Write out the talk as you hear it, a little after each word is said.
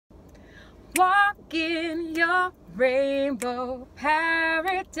Walk in your rainbow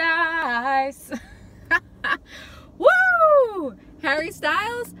paradise. Woo! Harry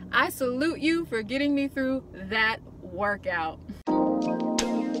Styles, I salute you for getting me through that workout.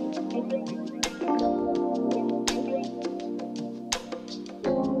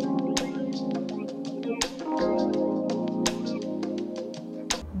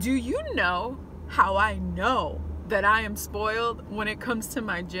 Do you know how I know that I am spoiled when it comes to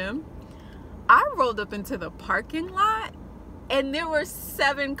my gym? I rolled up into the parking lot and there were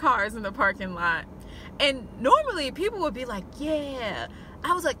 7 cars in the parking lot. And normally people would be like, yeah.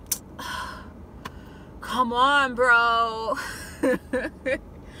 I was like, oh, come on, bro.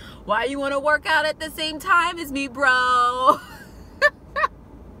 Why you want to work out at the same time as me, bro?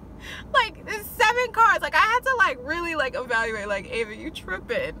 Like, there's 7 cars. Like, I had to really evaluate, Ava, you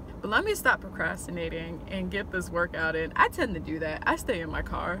tripping. But let me stop procrastinating and get this workout in. I tend to do that. I stay in my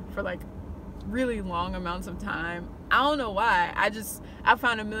car for really long amounts of time. I don't know why. I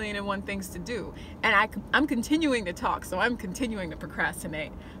found 1,000,001 things to do. And I'm continuing to talk, so I'm continuing to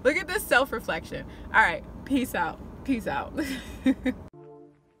procrastinate. Look at this self-reflection. All right, peace out. Peace out.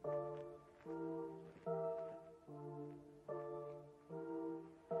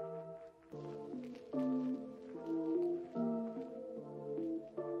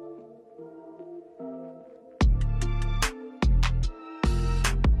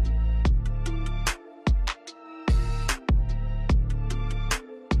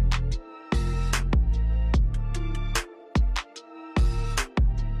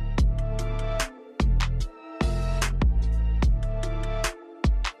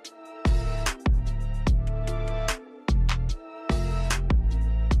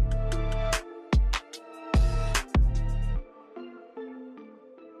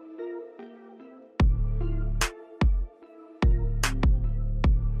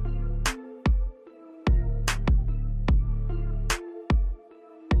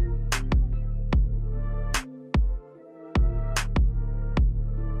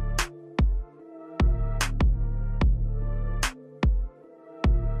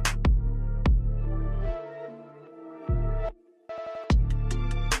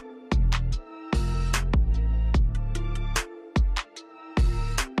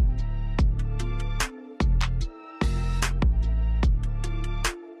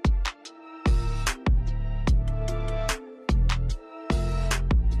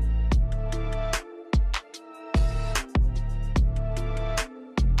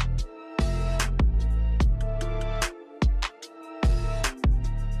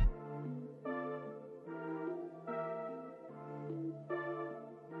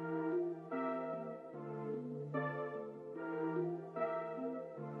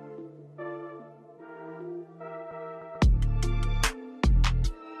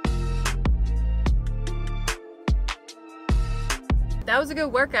 That was a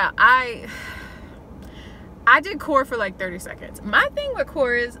good workout. I did core for 30 seconds. My thing with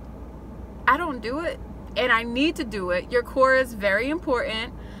core is I don't do it, and I need to do it. Your core is very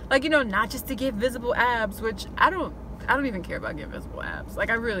important. Not just to get visible abs, which I don't even care about getting visible abs.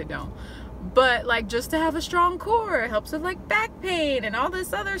 I really don't. But just to have a strong core. It helps with back pain and all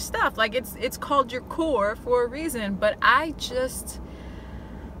this other stuff. It's called your core for a reason, but I just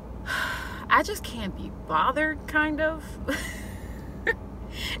can't be bothered, kind of.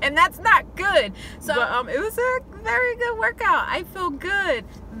 And that's not good. So it was a very good workout. I feel good.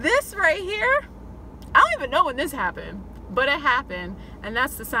 This right here, I don't even know when this happened, but it happened, and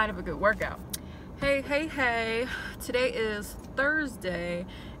that's the sign of a good workout. Hey, today is Thursday,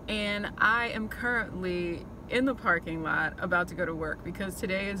 and I am currently in the parking lot about to go to work because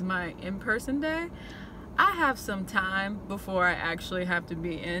today is my in-person day. I have some time before I actually have to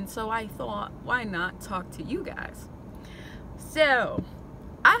be in, so I thought, why not talk to you guys? So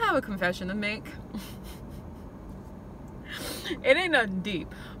I have a confession to make. It ain't nothing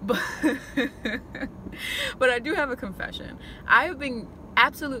deep, but I do have a confession. I have been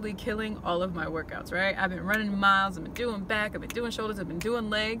absolutely killing all of my workouts, right? I've been running miles, I've been doing back, I've been doing shoulders, I've been doing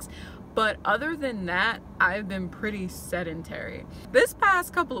legs, but other than that, I've been pretty sedentary. This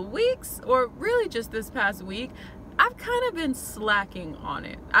past couple of weeks, or really just this past week, I've kind of been slacking on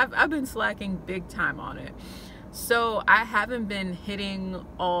it. I've been slacking big time on it. So I haven't been hitting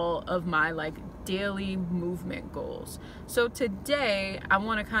all of my daily movement goals. So today I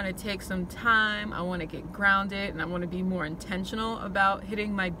want to kind of take some time, I want to get grounded, and I want to be more intentional about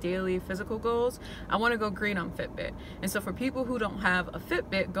hitting my daily physical goals. I want to go green on Fitbit. And so for people who don't have a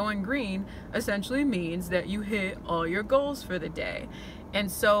Fitbit, going green essentially means that you hit all your goals for the day. And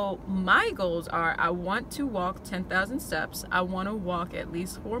so my goals are, I want to walk 10,000 steps. I want to walk at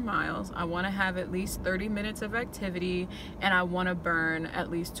least 4 miles. I want to have at least 30 minutes of activity, and I want to burn at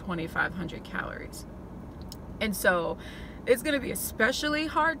least 2,500 calories. And so it's going to be especially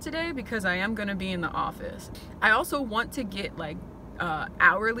hard today because I am going to be in the office. I also want to get like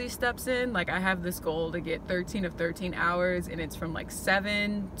hourly steps in. Like, I have this goal to get 13 of 13 hours, and it's from like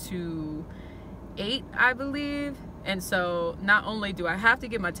 7 to 8, I believe. And so not only do I have to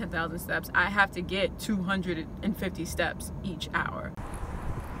get my 10,000 steps, I have to get 250 steps each hour.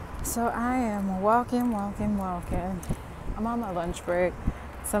 So I am walking. I'm on my lunch break.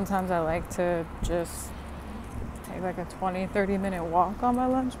 Sometimes I like to just take like a 20-30 minute walk on my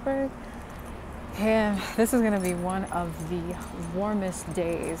lunch break. And this is going to be one of the warmest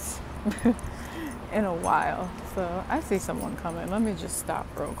days in a while. So I see someone coming. Let me just stop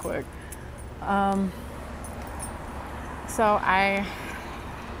real quick. So I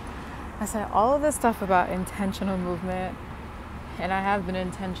said all of this stuff about intentional movement, and I have been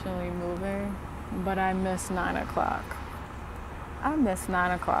intentionally moving, but I miss 9 o'clock. I miss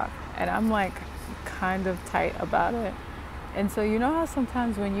 9 o'clock, and I'm like kind of tight about it. And so you know how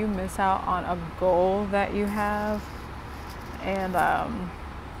sometimes when you miss out on a goal that you have, and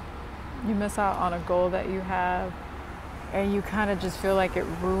you miss out on a goal that you have, and you kind of just feel like it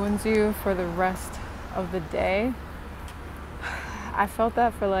ruins you for the rest of the day? I felt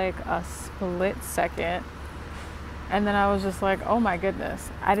that for like a split second, and then I was just like, oh my goodness,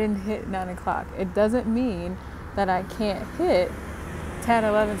 I didn't hit 9 o'clock. It doesn't mean that I can't hit 10,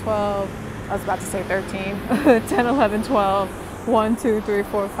 11, 12, I was about to say 13, 10, 11, 12, 1, 2, 3,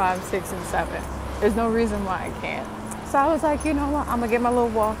 4, 5, 6, and 7. There's no reason why I can't. So I was like, you know what, I'm gonna get my little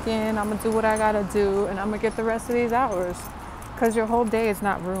walk in, I'm gonna do what I gotta do, and I'm gonna get the rest of these hours, because your whole day is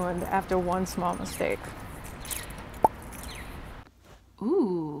not ruined after one small mistake.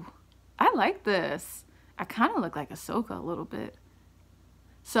 Ooh, I like this. I kind of look like Ahsoka a little bit.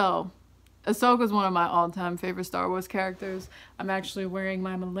 So, Ahsoka is one of my all-time favorite Star Wars characters. I'm actually wearing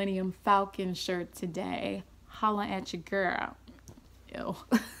my Millennium Falcon shirt today. Holla at your girl. Ew.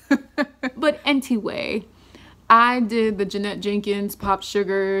 But anyway, I did the Jeanette Jenkins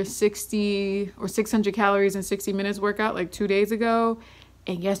POPSUGAR 60 or 600 calories in 60 minutes workout like 2 days ago.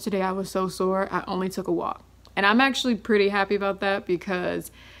 And yesterday I was so sore, I only took a walk. And I'm actually pretty happy about that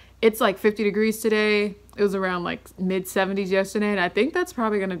because it's like 50 degrees today. It was around like mid 70s yesterday. And I think that's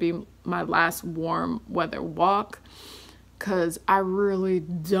probably going to be my last warm weather walk, because I really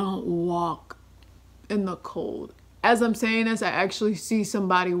don't walk in the cold. As I'm saying this, I actually see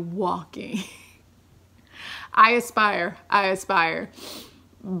somebody walking. I aspire,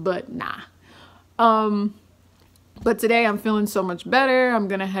 but nah. But today I'm feeling so much better. I'm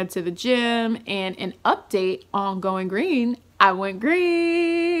gonna head to the gym, and an update on going green. I went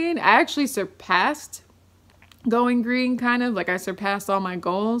green. I actually surpassed going green, kind of like I surpassed all my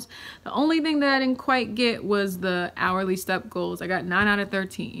goals. The only thing that I didn't quite get was the hourly step goals. I got 9 out of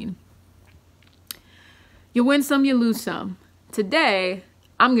 13. You win some, you lose some. Today,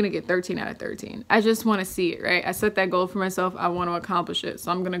 I'm gonna get 13 out of 13. I just wanna see it, right? I set that goal for myself. I wanna accomplish it.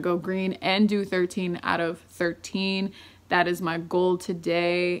 So I'm gonna go green and do 13 out of 13. That is my goal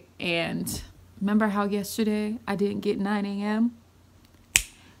today. And remember how yesterday I didn't get 9 a.m.?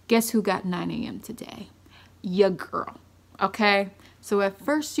 Guess who got 9 a.m. today? Your girl, okay? So at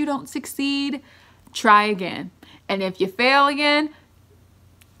first you don't succeed, try again. And if you fail again,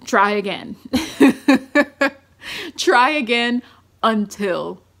 try again. Try again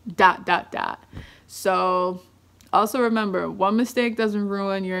until ... So also remember, one mistake doesn't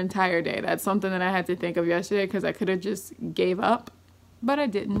ruin your entire day. That's something that I had to think of yesterday, because I could have just gave up, but I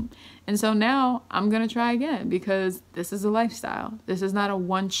didn't. And so now I'm gonna try again, because this is a lifestyle. This is not a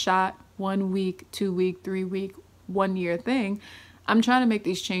one shot, 1 week, 2 week, 3 week, 1 year thing. I'm trying to make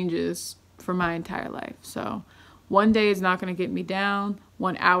these changes for my entire life. So 1 day is not gonna get me down.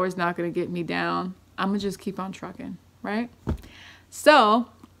 1 hour is not gonna get me down. I'm gonna just keep on trucking, right? So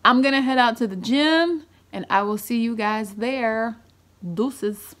I'm gonna head out to the gym, and I will see you guys there.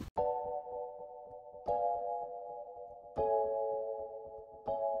 Deuces.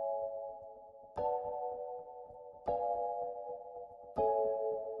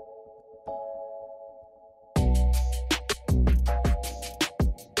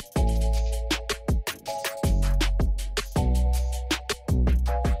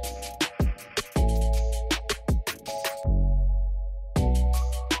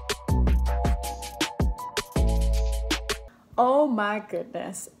 Oh my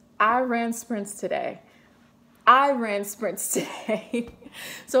goodness, I ran sprints today. I ran sprints today.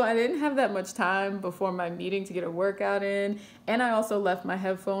 So I didn't have that much time before my meeting to get a workout in. And I also left my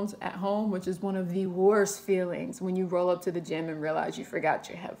headphones at home, which is one of the worst feelings when you roll up to the gym and realize you forgot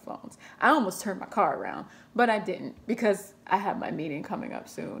your headphones. I almost turned my car around, but I didn't because I have my meeting coming up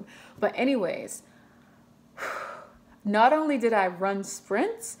soon. But anyways, not only did I run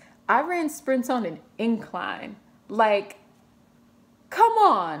sprints, I ran sprints on an incline. Like, come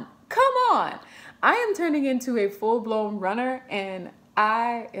on. I am turning into a full-blown runner, and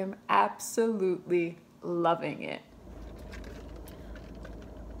I am absolutely loving it.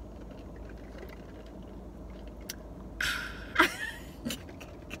 How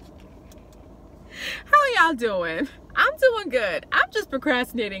y'all doing? I'm doing good. I'm just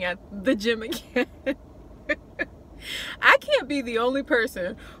procrastinating at the gym again. I can't be the only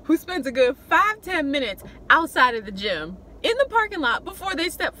person who spends a good 5-10 minutes outside of the gym, in the parking lot, before they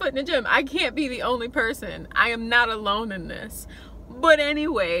step foot in the gym. I can't be the only person. I am not alone in this. But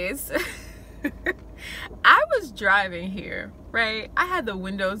anyways, I was driving here, right? I had the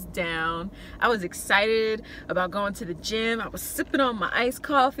windows down. I was excited about going to the gym. I was sipping on my iced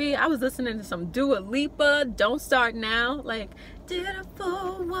coffee. I was listening to some Dua Lipa, Don't Start Now. Like, did a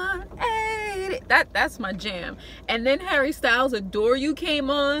full 180. That's my jam. And then Harry Styles' Adore You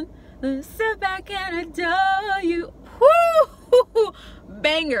came on. Sit back and adore you. Woo!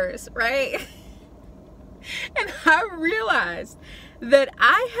 Bangers, right? And I realized that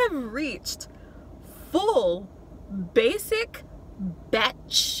I have reached full basic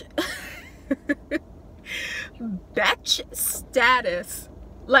batch status.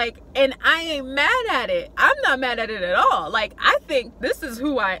 Like, and I ain't mad at it. I'm not mad at it at all. Like, I think this is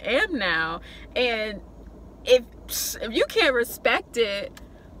who I am now. And if you can't respect it,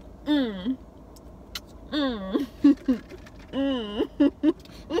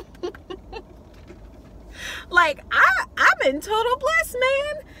 like, I'm in total bliss,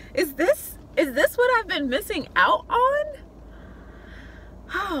 man. Is this what I've been missing out on?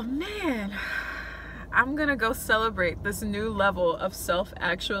 Oh man, I'm gonna go celebrate this new level of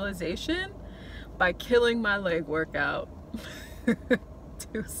self-actualization by killing my leg workout.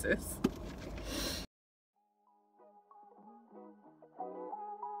 Deuces.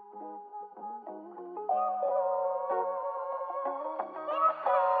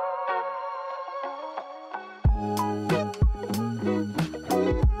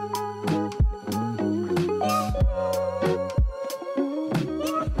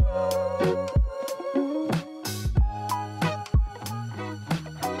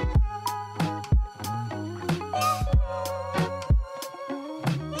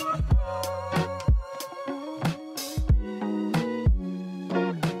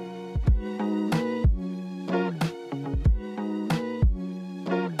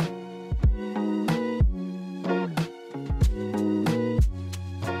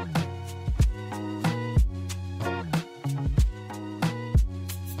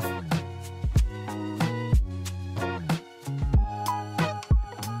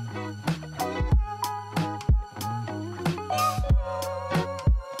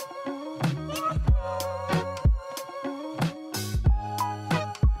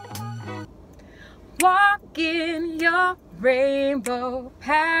 Walk in your rainbow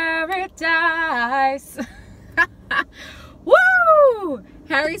paradise. Woo!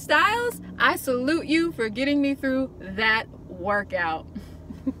 Harry Styles, I salute you for getting me through that workout.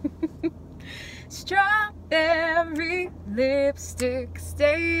 Strawberry lipstick,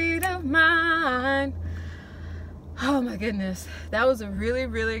 state of mind. Oh my goodness, that was a really,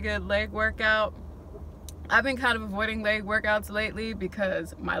 really good leg workout. I've been kind of avoiding leg workouts lately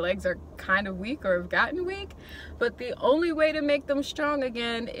because my legs are kind of weak or have gotten weak, but the only way to make them strong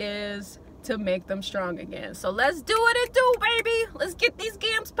again is to make them strong again. So let's do what it do, baby. Let's get these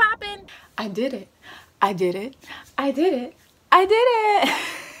gams popping. I did it. I did it. I did it. I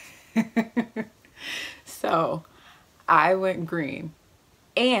did it. So I went green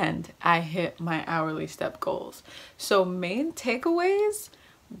and I hit my hourly step goals. So main takeaways: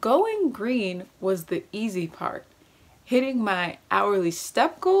 going green was the easy part. Hitting my hourly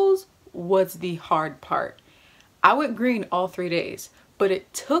step goals was the hard part. I went green all 3 days, but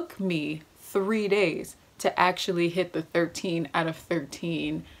it took me 3 days to actually hit the 13 out of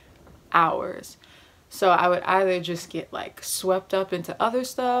 13 hours. So I would either just get like swept up into other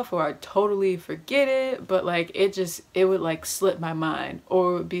stuff, or I'd totally forget it, but like it would like slip my mind,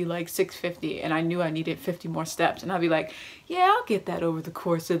 or it would be like 6:50 and I knew I needed 50 more steps, and I'd be like, yeah, I'll get that over the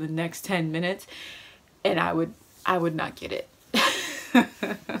course of the next 10 minutes, and I would not get it.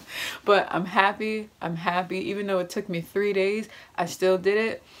 But I'm happy, even though it took me 3 days, I still did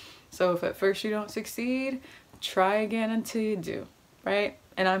it. So if at first you don't succeed, try again until you do, right?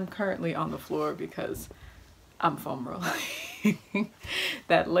 And I'm currently on the floor because I'm foam rolling.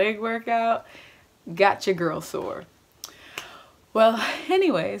 That leg workout got your girl sore. Well,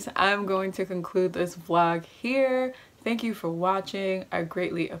 anyways, I'm going to conclude this vlog here. Thank you for watching. I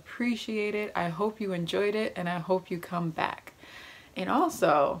greatly appreciate it. I hope you enjoyed it, and I hope you come back. And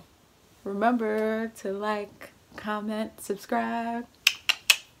also, remember to like, comment, subscribe.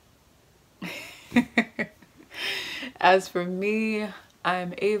 As for me,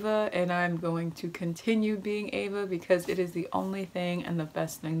 I'm Ava, and I'm going to continue being Ava because it is the only thing and the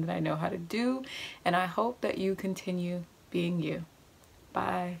best thing that I know how to do. And I hope that you continue being you.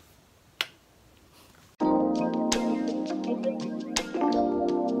 Bye.